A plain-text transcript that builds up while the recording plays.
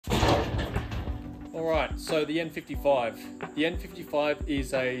Alright, so the N55. The N55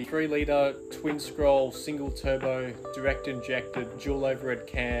 is a 3-litre twin-scroll, single-turbo, direct-injected, dual overhead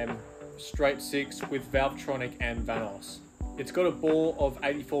cam, straight 6 with Valvetronic and Vanos. It's got a bore of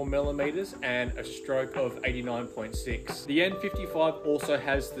 84mm and a stroke of 89.6. The N55 also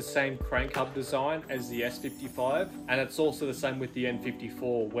has the same crank hub design as the S55, and it's also the same with the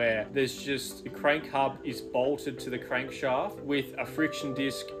N54, where there's just the crank hub is bolted to the crankshaft with a friction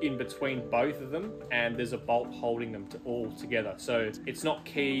disc in between both of them, and there's a bolt holding them all together. So it's not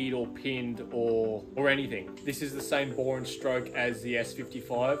keyed or pinned or anything. This is the same bore and stroke as the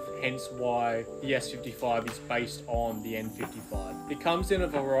S55, hence why the S55 is based on the N55. It comes in a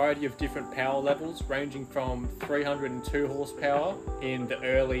variety of different power levels, ranging from 302 horsepower in the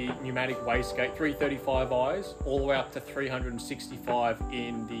early pneumatic wastegate 335i's, all the way up to 365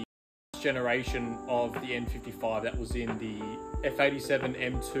 in the generation of the N55 that was in the F87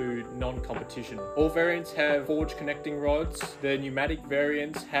 M2 non-competition. All variants have forged connecting rods. The pneumatic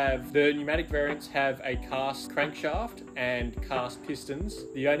variants have a cast crankshaft and cast pistons.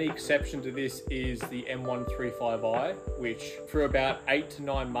 The only exception to this is the M135i, which for about 8 to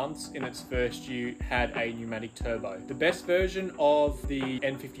 9 months in its first year had a pneumatic turbo. The best version of the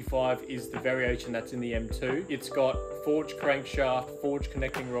N55 is the variation that's in the M2. It's got forged crankshaft, forged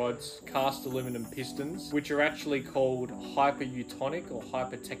connecting rods, cast aluminum pistons, which are actually called hyper-eutonic or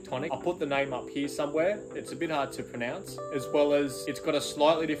hyper-tectonic. I'll put the name up here somewhere. It's a bit hard to pronounce. As well as it's got a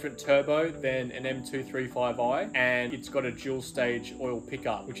slightly different turbo than an M235i, and it's got a dual stage oil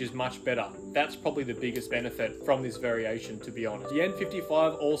pickup, which is much better. That's probably the biggest benefit from this variation, to be honest. The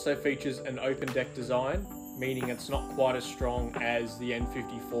N55 also features an open deck design, meaning it's not quite as strong as the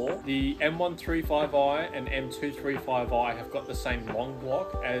N54. The M135i and M235i have got the same long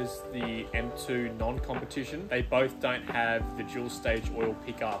block as the M2 non-competition. They both don't have the dual stage oil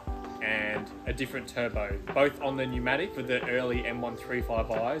pickup and a different turbo, both on the pneumatic for the early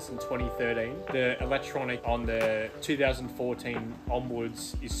M135i's in 2013. The electronic on the 2014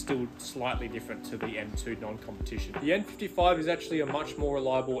 onwards is still slightly different to the M2 non-competition. The N55 is actually a much more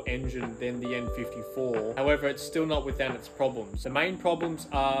reliable engine than the N54. However, it's still not without its problems. The main problems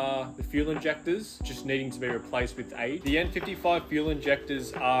are the fuel injectors just needing to be replaced with age. The N55 fuel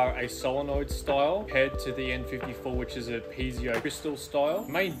injectors are a solenoid style compared to the N54, which is a piezo crystal style.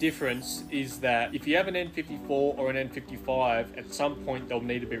 The main difference is that if you have an N54 or an N55, at some point they'll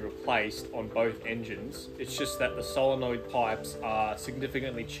need to be replaced on both engines. It's just that the solenoid pipes are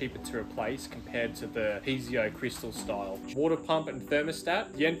significantly cheaper to replace compared to the piezo crystal style. Water pump and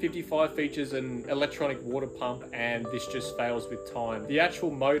thermostat. The N55 features an electronic water pump, and this just fails with time. The actual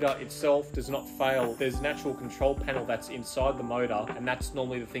motor itself does not fail. There's an actual control panel that's inside the motor, and that's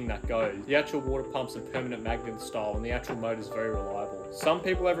normally the thing that goes. The actual water pump's a permanent magnet style, and the actual motor is very reliable. Some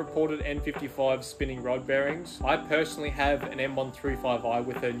people have reported N55 spinning rod bearings. I personally have an M135i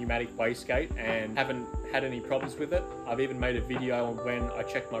with a pneumatic wastegate and haven't had any problems with it. I've even made a video on when I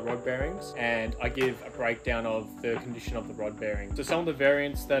check my rod bearings, and I give a breakdown of the condition of the rod bearings. So some of the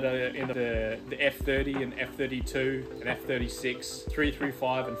variants that are in the F30 and F32 and F36,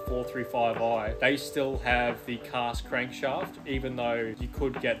 335 and 435i, they still have the cast crankshaft, even though you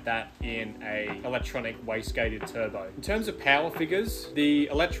could get that in a electronic wastegated turbo. In terms of power figures, the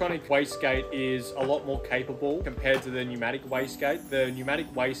electronic wastegate is a lot more capable compared to the pneumatic wastegate. The pneumatic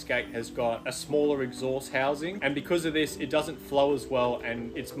wastegate has got a smaller exhaust housing, and because of this it doesn't flow as well,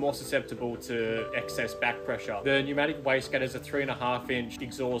 and it's more susceptible to excess back pressure. The pneumatic wastegate has a 3.5-inch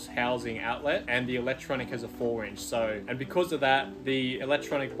exhaust housing outlet, and the electronic has a 4-inch. And because of that, the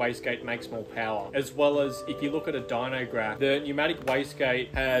electronic wastegate makes more power. As well as, if you look at a dyno graph, the pneumatic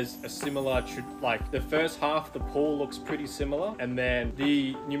wastegate has a similar, like the first half, the pull looks pretty similar, and then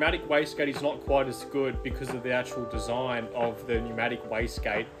the pneumatic wastegate is not quite as good because of the actual design of the pneumatic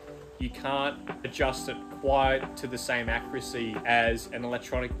wastegate. You can't adjust it quite to the same accuracy as an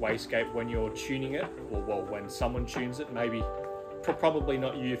electronic wastegate when you're tuning it, or well, when someone tunes it, maybe. Probably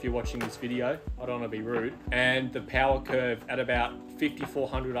not you if you're watching this video, I don't want to be rude. And the power curve at about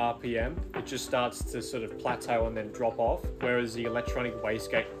 5400 RPM, it just starts to sort of plateau and then drop off, whereas the electronic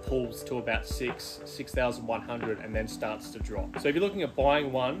wastegate pulls to about 6100 and then starts to drop. So if you're looking at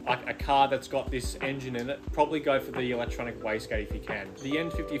buying one, like a car that's got this engine in it, probably go for the electronic wastegate if you can. The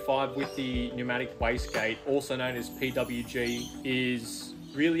N55 with the pneumatic wastegate, also known as PWG, is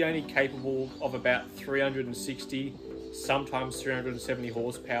really only capable of about 360, sometimes 370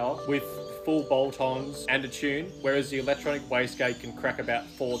 horsepower with full bolt-ons and a tune, whereas the electronic wastegate can crack about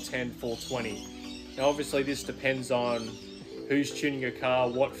 410, 420. Now obviously this depends on who's tuning your car,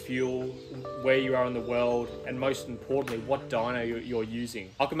 what fuel, where you are in the world, and most importantly, what dyno you're using.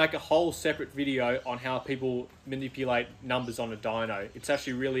 I can make a whole separate video on how people manipulate numbers on a dyno. It's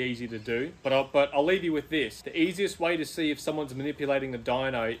actually really easy to do, but I'll leave you with this. The easiest way to see if someone's manipulating the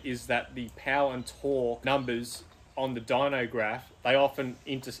dyno is that the power and torque numbers on the dyno graph, they often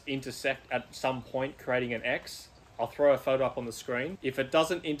intersect at some point, creating an X. I'll throw a photo up on the screen. If it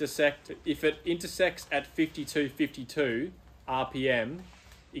doesn't intersect, if it intersects at 52 RPM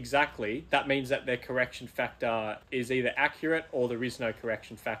exactly, that means that their correction factor is either accurate or there is no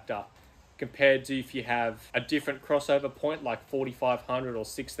correction factor. Compared to if you have a different crossover point like 4500 or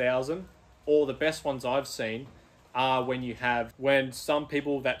 6000, or the best ones I've seen are when some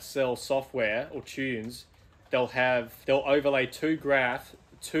people that sell software or tunes, they'll overlay two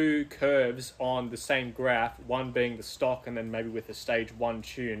curves on the same graph, one being the stock and then maybe with a stage 1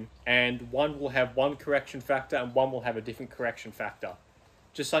 tune, and one will have one correction factor and one will have a different correction factor.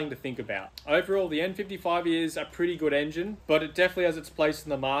 Just something to think about. Overall, the N55 is a pretty good engine, but it definitely has its place in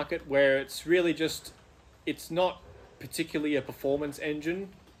the market where it's really just, it's not particularly a performance engine.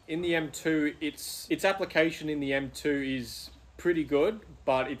 In the M2, its application in the M2 is pretty good,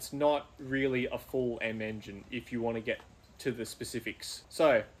 but it's not really a full M engine if you want to get to the specifics.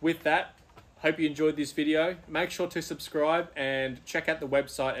 So with that, hope you enjoyed this video. Make sure to subscribe and check out the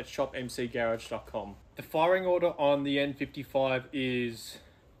website at shopmcgarage.com. The firing order on the N55 is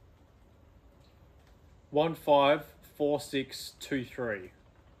 154623.